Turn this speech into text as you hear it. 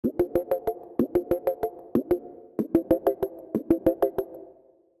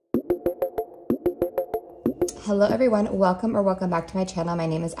Hello everyone, welcome back to my channel. My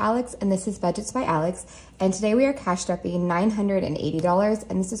name is Alex and this is Budgets by Alex, and today we are cash strapping $980,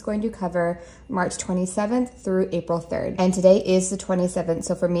 and this is going to cover March 27th through April 3rd. And today is the 27th,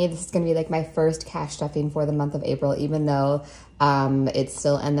 so for me this is going to be like my first cash strapping for the month of April, even though it's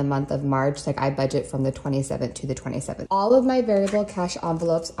still in the month of March. Like, I budget from the 27th to the 27th. All of my variable cash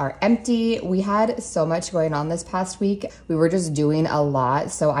envelopes are empty. We had so much going on this past week. We were just doing a lot,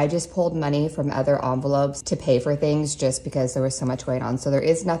 so I just pulled money from other envelopes to pay for things just because there was so much going on. So there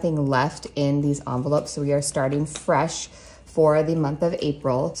is nothing left in these envelopes, so we are starting fresh for the month of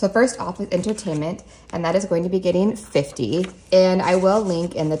April. So first off is entertainment, and that is going to be getting $50. And I will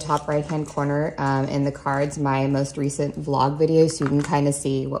link in the top right-hand corner in the cards my most recent vlog video, so you can kind of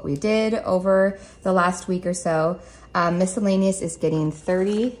see what we did over the last week or so. Miscellaneous is getting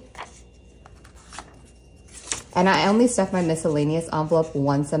 $30. And I only stuff my miscellaneous envelope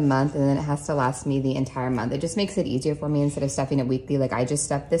once a month, and then it has to last me the entire month. It just makes it easier for me instead of stuffing it weekly. Like, I just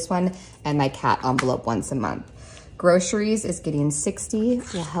stuff this one and my cat envelope once a month. Groceries is getting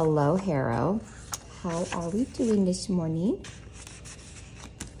 $60. Well, hello, Harrow. How are we doing this morning?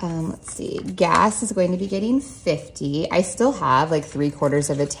 Let's see. Gas is going to be getting $50. I still have like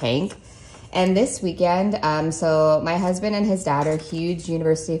 3/4 of a tank. And this weekend, so my husband and his dad are huge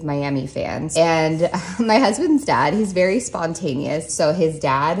University of Miami fans. And my husband's dad, he's very spontaneous. So his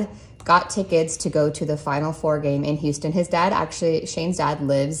dad got tickets to go to the Final Four game in Houston. His dad actually, Shane's dad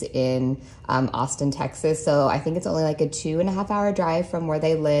lives in Austin, Texas. So I think it's only like a 2.5 hour drive from where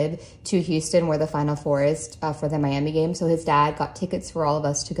they live to Houston, where the Final Four is for the Miami game. So his dad got tickets for all of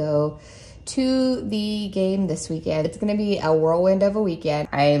us to go to the game this weekend. It's gonna be a whirlwind of a weekend.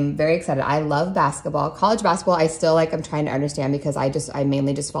 I'm very excited. I love basketball. College basketball, I still I'm trying to understand because I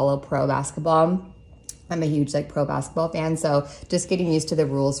mainly just follow pro basketball. I'm a huge pro basketball fan, so just getting used to the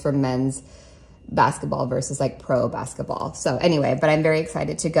rules for men's basketball versus pro basketball. So anyway, but I'm very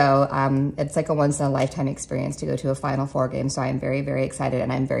excited to go. It's like a once in a lifetime experience to go to a Final Four game, so I'm very, very excited,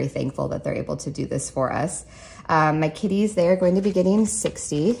 and I'm very thankful that they're able to do this for us. My kitties, they are going to be getting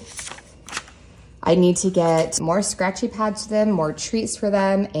 $60. I need to get more scratchy pads for them, more treats for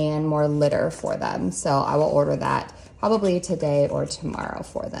them, and more litter for them. So I will order that probably today or tomorrow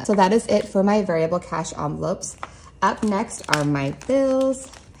for them. So that is it for my variable cash envelopes. Up next are my bills.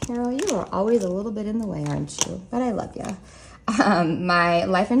 Harrow, you are always a little bit in the way, aren't you? But I love you. My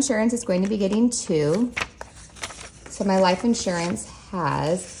life insurance is going to be getting $2. So my life insurance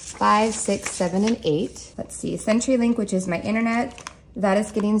has 5, 6, 7, and 8. Let's see, CenturyLink, which is my internet, that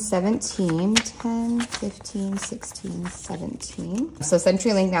is getting $17, 10, 15, 16, 17. So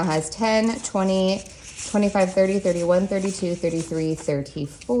CenturyLink now has 10, 20, 25, 30, 31, 32, 33,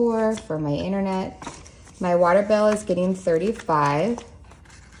 34 for my internet. My water bill is getting $35,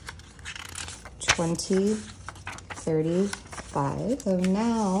 20, 35. So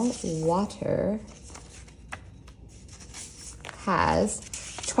now water has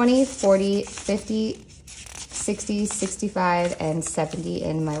 20, 40, 50, 60, 65, and 70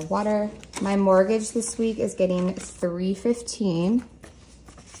 in my water. My mortgage this week is getting $315.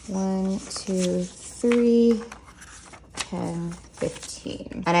 1, 2, 3, 10,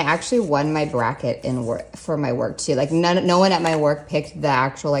 15. And I actually won my bracket in work for my work too. Like, no one at my work picked the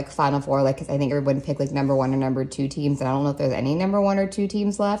actual Final Four. Cause I think everyone picked number 1 or number 2 teams. And I don't know if there's any number 1 or 2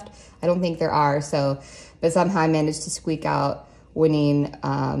 teams left. I don't think there are. So, but somehow I managed to squeak out winning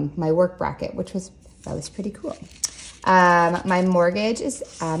my work bracket, that was pretty cool. My mortgage is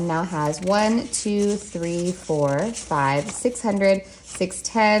now has 1, 2, 3, 4, 5, 600,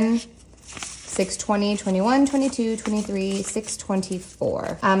 610, 620, 21, 22, 23,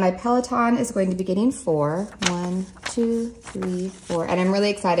 624. My Peloton is going to be getting 4. 1, 2, 3, 4. And I'm really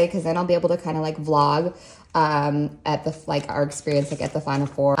excited because then I'll be able to kind of vlog at the our experience at the Final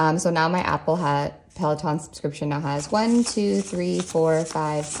Four. So now my Peloton subscription now has 1, 2, 3, 4,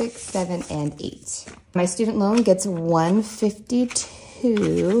 5, 6, 7, and 8. My student loan gets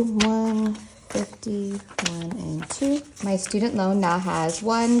 $152, 150, 1, and 2. My student loan now has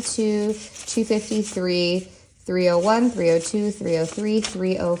 1, 2, 253, 301, 302, 303,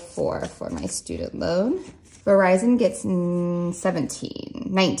 304 for my student loan. Verizon gets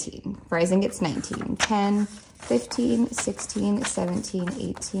 19. Verizon gets 19, 10, 15, 16, 17,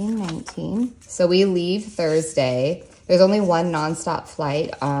 18, 19. So we leave Thursday. There's only one nonstop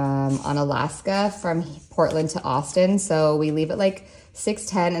flight on Alaska from Portland to Austin. So we leave at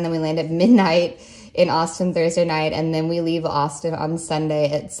 6:10, and then we land at midnight in Austin Thursday night. And then we leave Austin on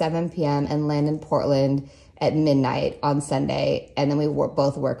Sunday at 7 p.m. and land in Portland at midnight on Sunday. And then we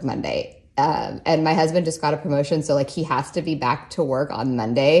both work Monday. And my husband just got a promotion, so he has to be back to work on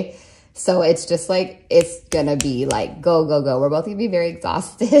Monday. So it's just like, it's gonna be like, go, go, go. We're both gonna be very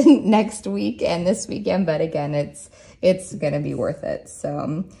exhausted next week and this weekend, but again, it's gonna be worth it.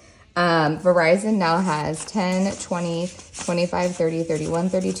 So Verizon now has 10, 20, 25, 30, 31,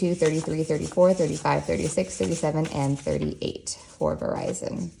 32, 33, 34, 35, 36, 37, and 38 for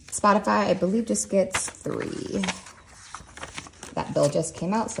Verizon. Spotify, I believe, just gets 3. That bill just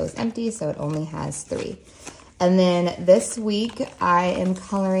came out, so it's empty, so it only has 3. And then this week, I am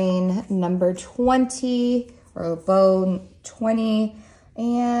coloring number 20, or bow 20,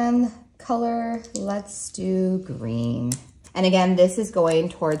 and color, let's do green. And again, this is going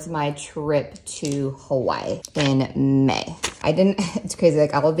towards my trip to Hawaii in May. It's crazy,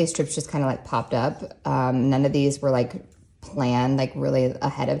 like all of these trips just kind of like popped up. None of these were like planned like really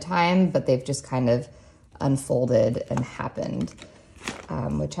ahead of time, but they've just kind of unfolded and happened.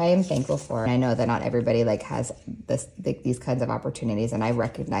 Which I am thankful for. I know that not everybody like has these kinds of opportunities, and I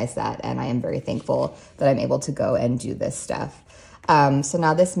recognize that, and I am very thankful that I'm able to go and do this stuff. So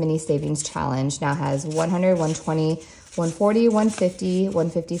now this mini savings challenge now has 100, 120, 140, 150,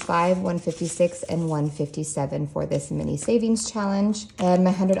 155, 156, and 157 for this mini savings challenge. And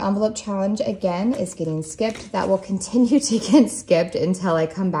my 100 envelope challenge again is getting skipped. That will continue to get skipped until I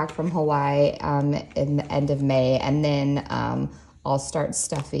come back from Hawaii in the end of May, and then I'll start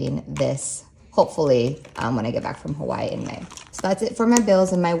stuffing this, hopefully, when I get back from Hawaii in May. So that's it for my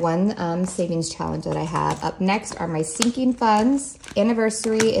bills and my one savings challenge that I have. Up next are my sinking funds.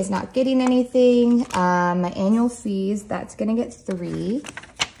 Anniversary is not getting anything. My annual fees, that's gonna get 3.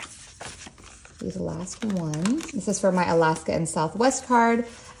 These last ones. This is for my Alaska and Southwest card.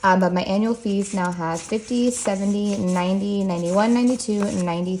 But my annual fees now have 50, 70, 90, 91, 92, and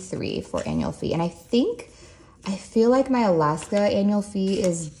 93 for annual fee. And I feel like my Alaska annual fee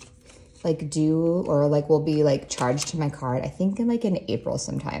is like due or like will be like charged to my card. I think in April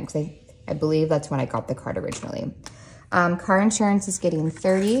sometime, because I believe that's when I got the card originally. Car insurance is getting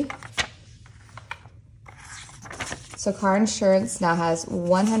 30. So car insurance now has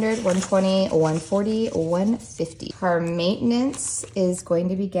 100, 120, 140, 150. Car maintenance is going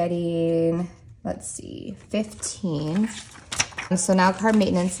to be getting, let's see, 15. So now car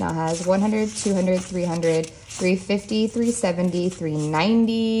maintenance now has 100, 200, 300, 350, 370,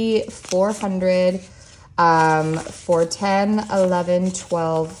 390, 400, 410, 11,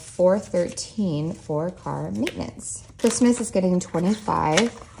 12, 413 for car maintenance. Christmas is getting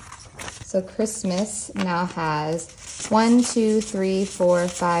 25. So Christmas now has 1, 2, 3, 4,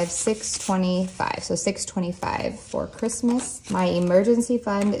 5, 6, 25. So 625 for Christmas. My emergency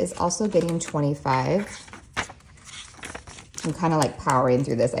fund is also getting 25. I'm kind of like powering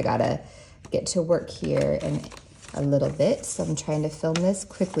through this. I gotta get to work here in a little bit, so I'm trying to film this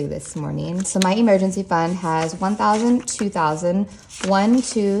quickly this morning. So my emergency fund has 1,000, 2,000, 1,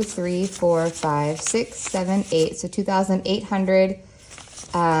 2, 3, 4, 5, 6, 7, 8. So 2,800,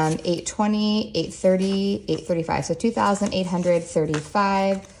 820, 830, 835. So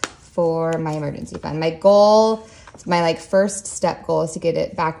 2,835 for my emergency fund. My goal, my first step goal is to get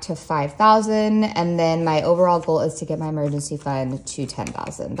it back to 5,000, and then my overall goal is to get my emergency fund to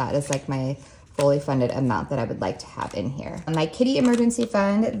 10,000. That is like my fully funded amount that I would like to have in here. On my kitty emergency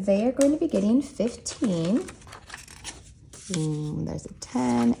fund, they are going to be getting 15. There's a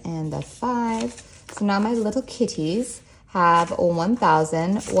 10 and a 5. So now my little kitties have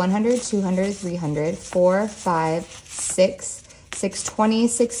 1,000, 100, 200, 300, 4, 5, 6, 620,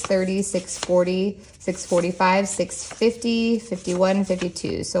 630, 640, 645, 650, 51,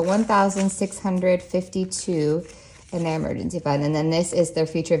 52. So 1,652 in their emergency fund. And then this is their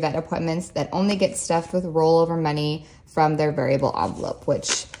future vet appointments that only get stuffed with rollover money from their variable envelope,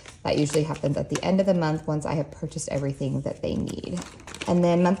 which that usually happens at the end of the month once I have purchased everything that they need. And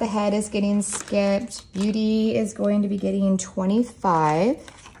then month ahead is getting skipped. Beauty is going to be getting 25.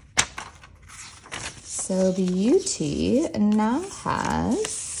 So Beauty now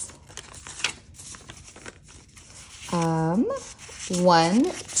has 1,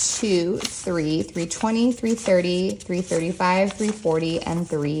 2, 3, 320, 330, 335, 340, and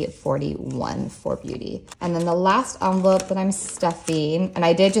 341 for Beauty. And then the last envelope that I'm stuffing, and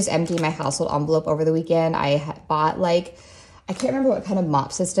I did just empty my household envelope over the weekend. I bought I can't remember what kind of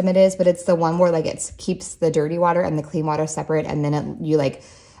mop system it is, but it's the one where it keeps the dirty water and the clean water separate, and then you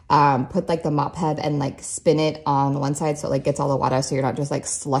put the mop head and spin it on one side so it gets all the water, so you're not just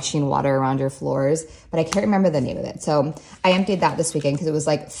slushing water around your floors. But I can't remember the name of it. So I emptied that this weekend because it was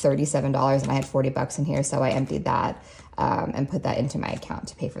 $37 and I had 40 bucks in here. So I emptied that and put that into my account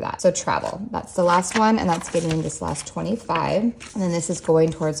to pay for that. So travel, that's the last one, and that's getting this last 25. And then this is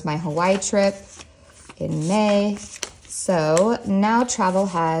going towards my Hawaii trip in May. So now travel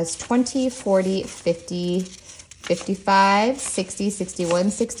has 20, 40, 50, 55, 60, 61,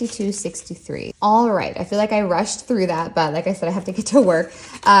 62, 63. All right, I feel like I rushed through that, but like I said, I have to get to work.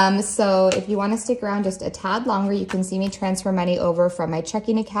 So if you want to stick around just a tad longer, you can see me transfer money over from my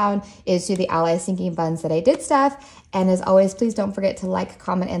checking account into the Ally Sinking Funds that I did stuff. And as always, please don't forget to like,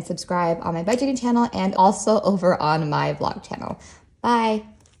 comment, and subscribe on my budgeting channel and also over on my vlog channel. Bye.